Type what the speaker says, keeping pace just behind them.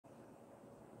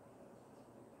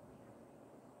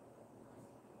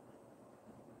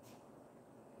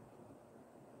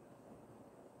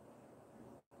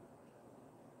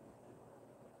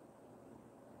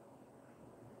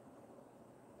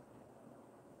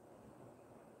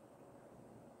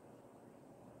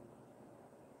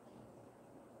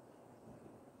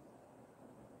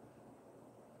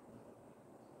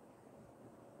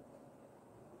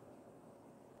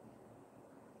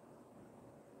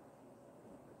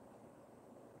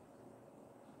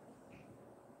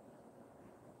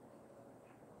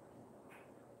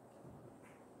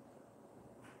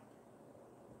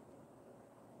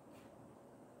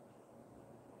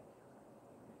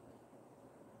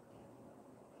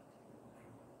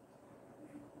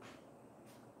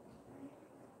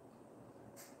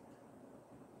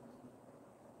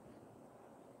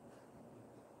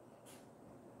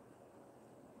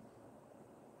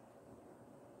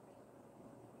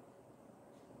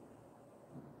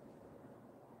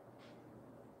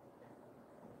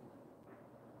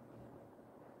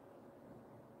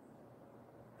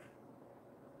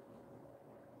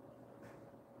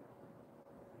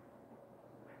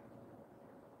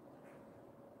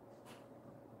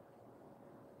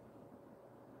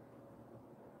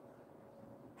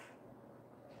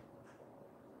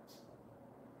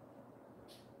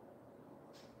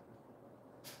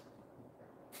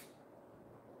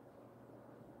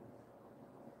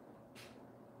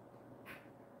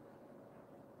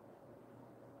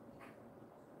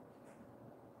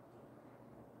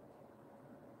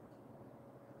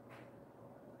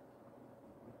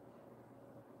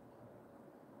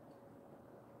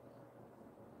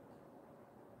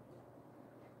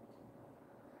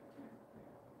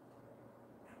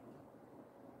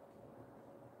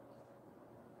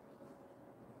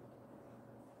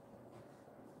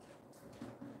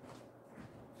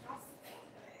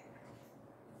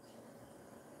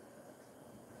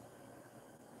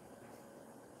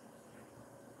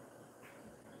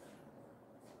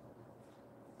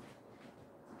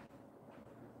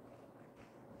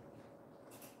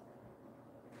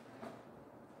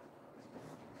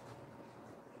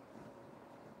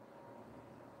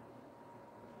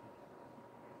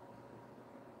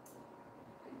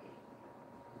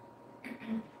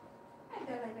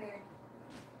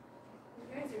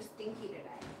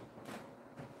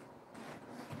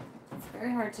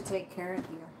very hard to take care of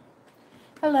you.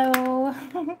 Hello.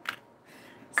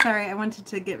 Sorry, I wanted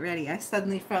to get ready. I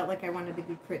suddenly felt like I wanted to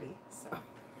be pretty, so.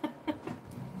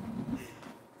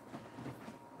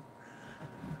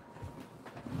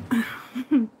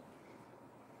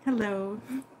 Hello.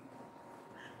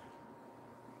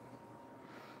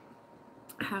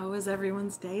 How was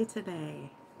everyone's day today?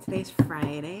 Today's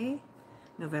Friday,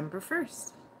 November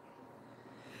 1st.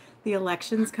 The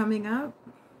election's coming up.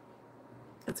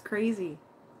 It's crazy.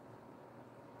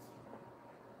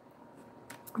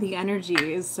 The energy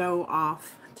is so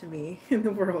off to me in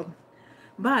the world.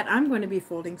 But I'm going to be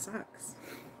folding socks.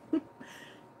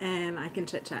 And I can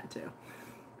chit chat too.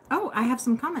 Oh, I have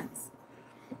some comments.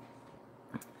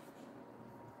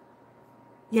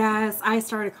 Yes, I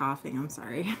started coughing. I'm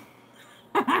sorry.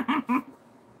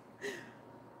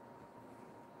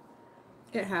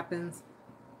 It happens.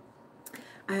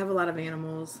 I have a lot of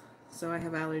animals, so I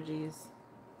have allergies.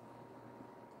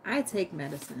 I take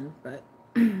medicine, but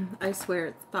I swear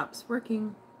it stops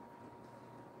working.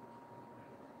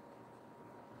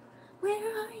 Where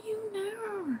are you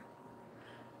now?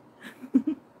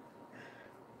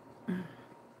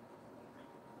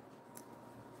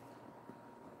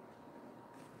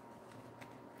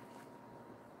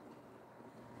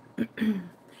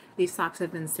 These socks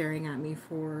have been staring at me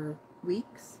for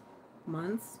weeks,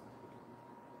 months.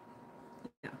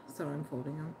 Yeah, so I'm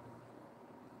folding them.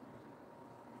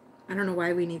 I don't know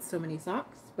why we need so many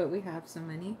socks, but we have so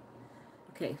many.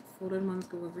 Okay, folded ones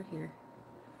go over here.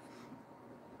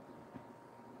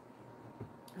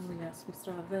 Oh yes, we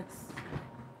still have this.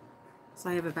 So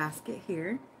I have a basket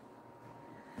here.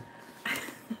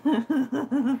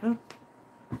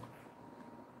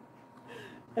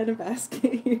 And a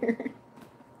basket here.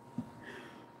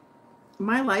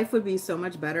 My life would be so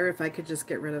much better if I could just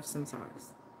get rid of some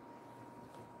socks.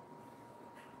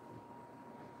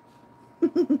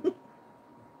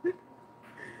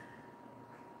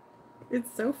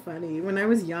 It's so funny. When I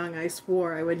was young, I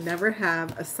swore I would never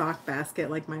have a sock basket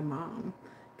like my mom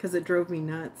because it drove me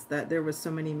nuts that there was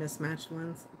so many mismatched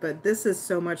ones. But this is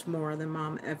so much more than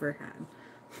Mom ever had.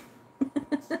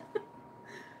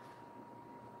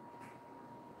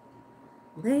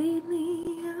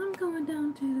 Lately, I'm going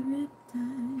down to the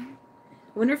riptide.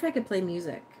 I wonder if I could play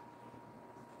music.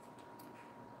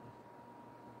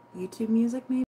 YouTube music, maybe?